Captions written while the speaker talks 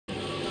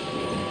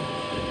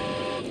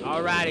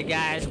Alrighty,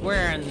 guys,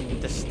 we're in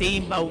the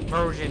steamboat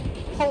version.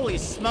 Holy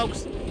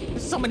smokes,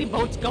 there's so many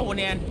boats going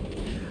in.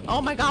 Oh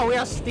my God, we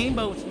are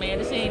steamboats, man.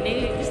 This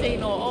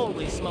ain't no.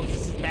 Holy smokes,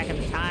 this is back in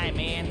the time,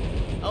 man.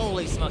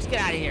 Holy smokes,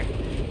 get out of here.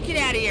 Get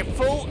out of here,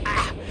 fool.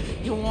 Ah,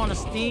 you want a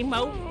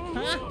steamboat?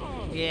 Huh?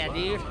 Yeah,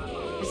 dude.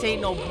 This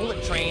ain't no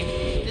bullet train.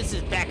 This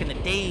is back in the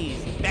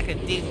days. Back in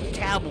the days with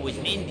cowboys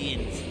and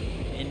Indians.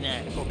 And,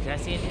 oh, can I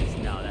say Indians?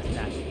 No, that's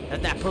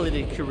not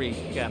politically correct.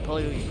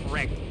 Politically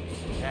correct.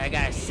 I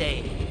gotta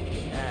say,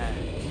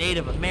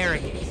 Native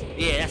Americans.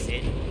 Yeah, that's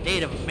it.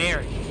 Native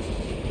Americans.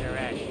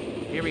 Alright,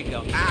 here we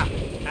go. Ow!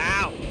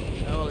 Ow!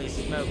 Holy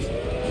smokes.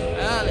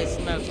 Holy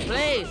smokes,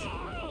 please!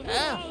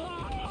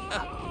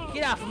 Oh!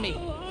 Get off of me!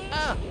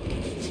 Oh!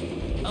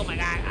 Oh my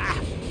God! Ah!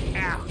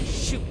 Ow!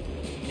 Shoot!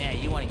 Now,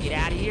 you wanna get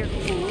out of here,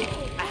 fool?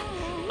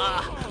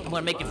 I'm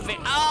gonna make it fit.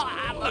 Oh!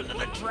 I'm under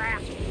the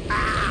trap!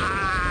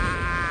 Ah!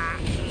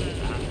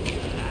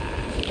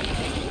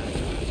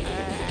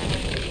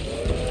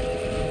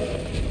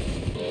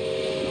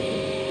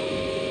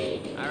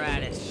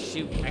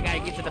 Shoot, I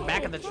gotta get to the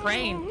back of the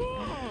train.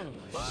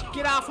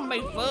 Get off of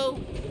me, fool!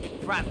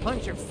 Before I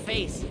punch your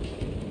face.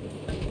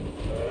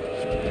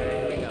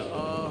 Here we go.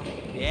 Oh,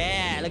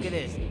 yeah, look at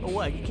this. Oh,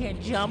 what? You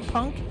can't jump,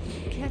 punk?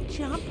 You can't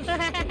jump?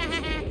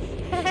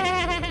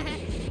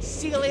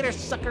 See you later,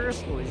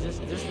 suckers. Oh, is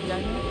this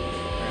down here?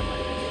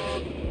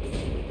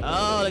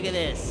 Oh, look at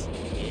this.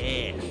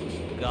 Yeah,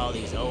 look at all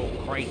these old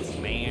crates,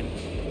 man.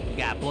 We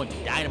got a bunch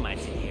of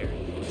dynamites in here.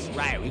 That's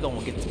right, we're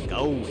gonna get some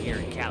gold here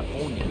in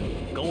California.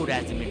 Gold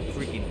hasn't been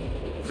freaking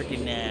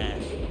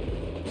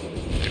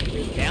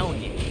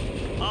down yet.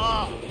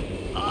 I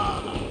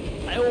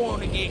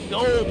wanna get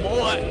gold,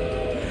 boy.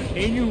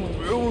 And you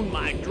ruined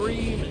my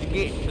dreams of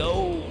getting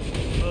gold.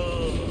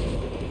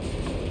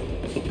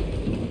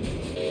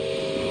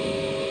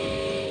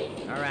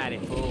 Alrighty,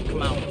 fool,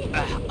 come on.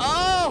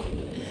 Oh!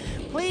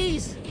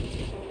 Please!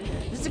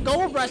 This is a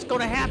gold rush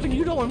gonna happen.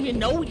 You don't even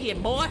know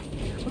yet, boy.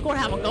 We're gonna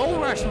have a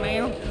gold rush,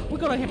 man. We're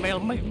gonna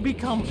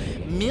become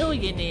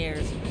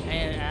millionaires.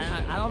 And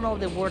I don't know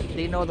if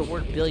they know the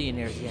word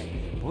billionaires yet.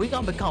 But we're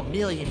gonna become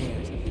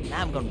millionaires. And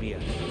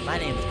my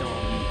name's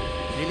gonna be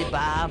Billy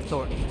Bob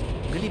Thornton.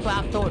 Billy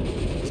Bob Thornton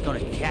is gonna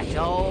catch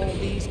all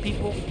these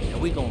people,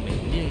 and we're gonna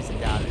make millions of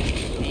dollars.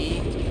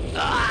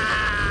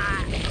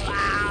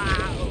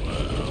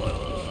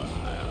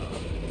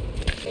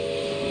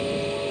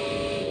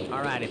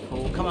 Alrighty,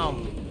 fool. Come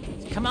on.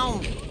 Come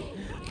on.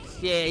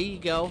 Yeah, here you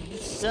go. You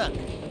suck,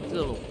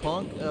 little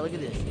punk. Oh, look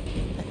at this.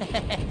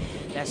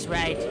 That's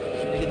right.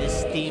 Look at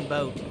this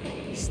steamboat.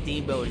 This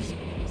steamboat is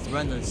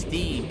running on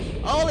steam.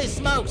 Holy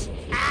smokes!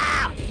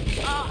 Ow!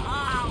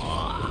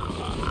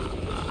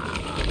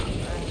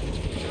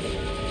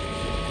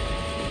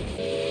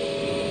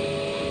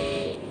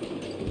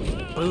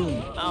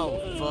 Boom! Oh,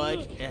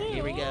 fudge!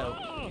 Here we go.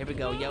 Here we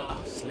go, yo!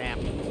 Oh, snap!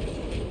 Let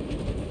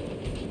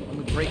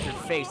me break your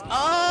face.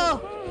 Oh!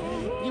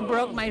 You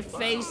broke my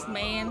face,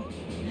 man.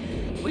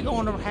 We're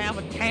going to have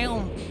a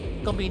town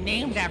gonna be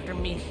named after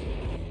me.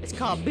 It's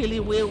called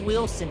Billy Will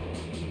Wilson.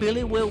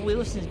 Billy Will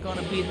Wilson's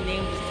gonna be the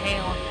name of this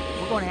town.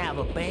 We're gonna have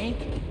a bank,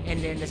 and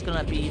then there's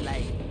gonna be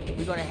like,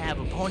 we're gonna have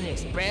a Pony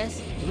Express.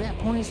 Do we have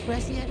Pony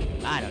Express yet?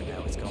 I don't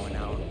know what's going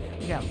on.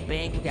 We got a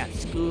bank, we got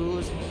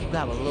schools, we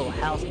have a little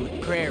house on the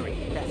prairie.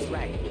 That's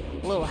right,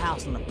 a little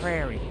house on the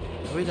prairie.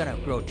 And we're gonna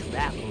grow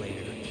tobacco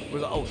later.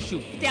 We're gonna, oh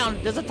shoot, get down,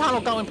 there's a tunnel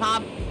going,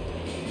 Bob.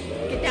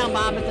 Get down,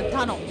 Bob, it's a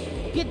tunnel.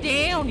 Get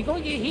down, you're gonna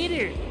get hit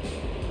here.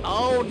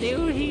 Oh,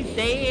 dude, he's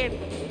dead.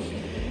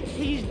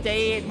 He's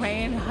dead,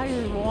 man. I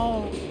just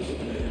won't.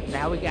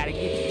 Now we gotta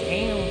get to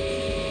town.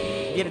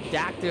 Get a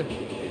doctor.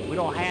 We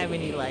don't have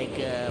any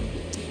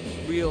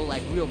real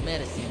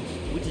medicine.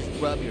 We just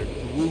rub your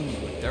wound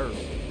with dirt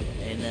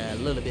and a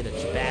little bit of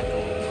tobacco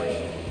over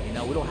it. You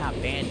know, we don't have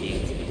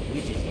band-aids.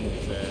 We just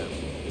use man,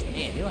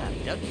 they don't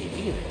have duct tape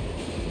either.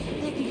 What the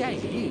heck do you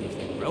guys use?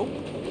 Rope?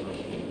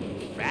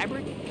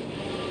 Fabric?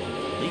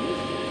 Leaves?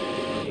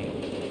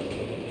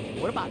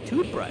 What about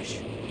toothbrush?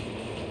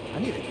 I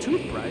need a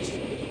toothbrush.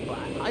 But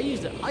I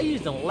use an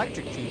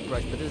electric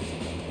toothbrush, but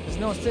there's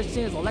no such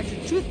thing as an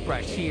electric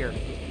toothbrush here.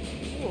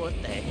 Oh, what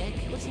the heck?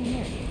 What's in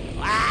here?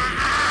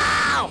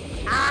 Ow!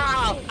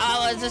 Ow!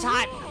 Oh, is this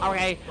hot?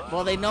 Okay.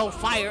 Well, they know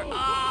fire. They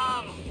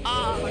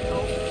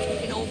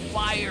know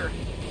fire.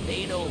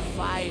 They know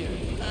fire.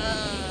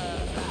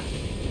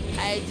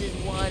 I just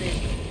wanted.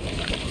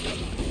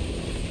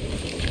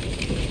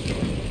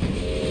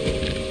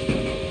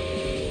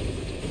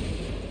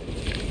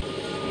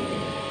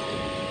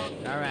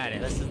 Alrighty,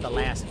 this is the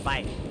last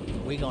fight.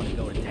 We're gonna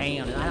go to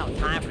town, and I don't have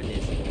time for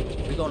this.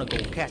 We're gonna go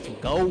catch some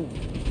gold.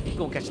 We're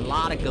gonna catch a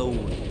lot of gold,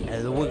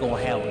 and we're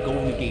gonna have a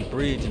Golden Gate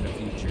Bridge in the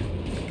future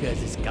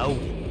because it's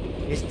golden.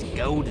 It's the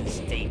Golden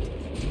State,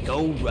 the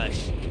Gold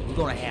Rush. We're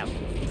gonna have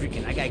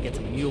freaking. I gotta get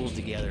some mules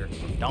together,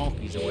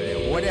 donkeys or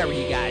whatever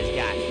you guys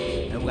got,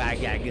 and I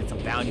gotta get some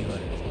bounty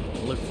hunters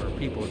and look for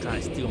people who are trying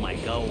to steal my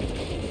gold.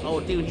 Oh,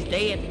 dude, he's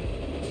dead.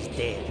 He's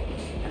dead.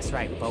 That's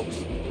right,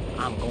 folks.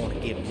 I'm gonna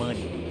get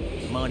money.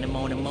 Money,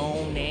 money,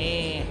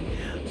 money.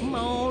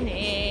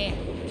 morning.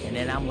 And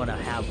then I'm gonna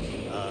have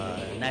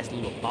a nice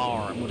little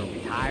bar. I'm gonna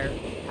retire,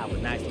 have a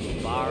nice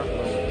little bar.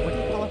 What do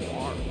you call a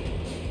bar?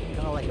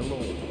 Kind of like a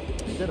little,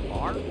 is it a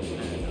bar? I don't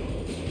know.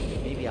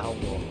 Maybe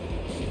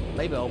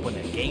I'll open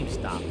a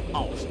GameStop.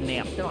 Oh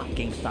snap, they're not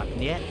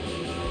GameStop yet.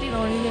 They don't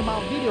know anything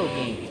about video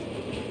games.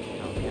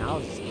 Okay,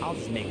 I'll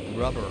just make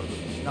rubber.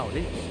 No,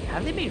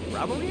 have they made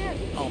rubber yet?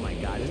 Oh my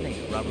god, isn't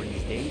it rubber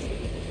these days?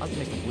 I'll just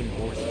make some wooden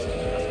horses.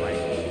 That's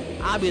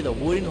right. I'll be the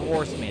wooden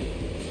horseman.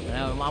 And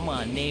I'm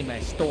gonna name my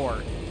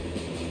store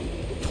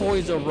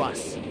Toys R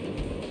Us.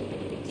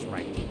 That's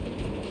right.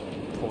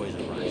 Toys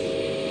R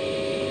Us.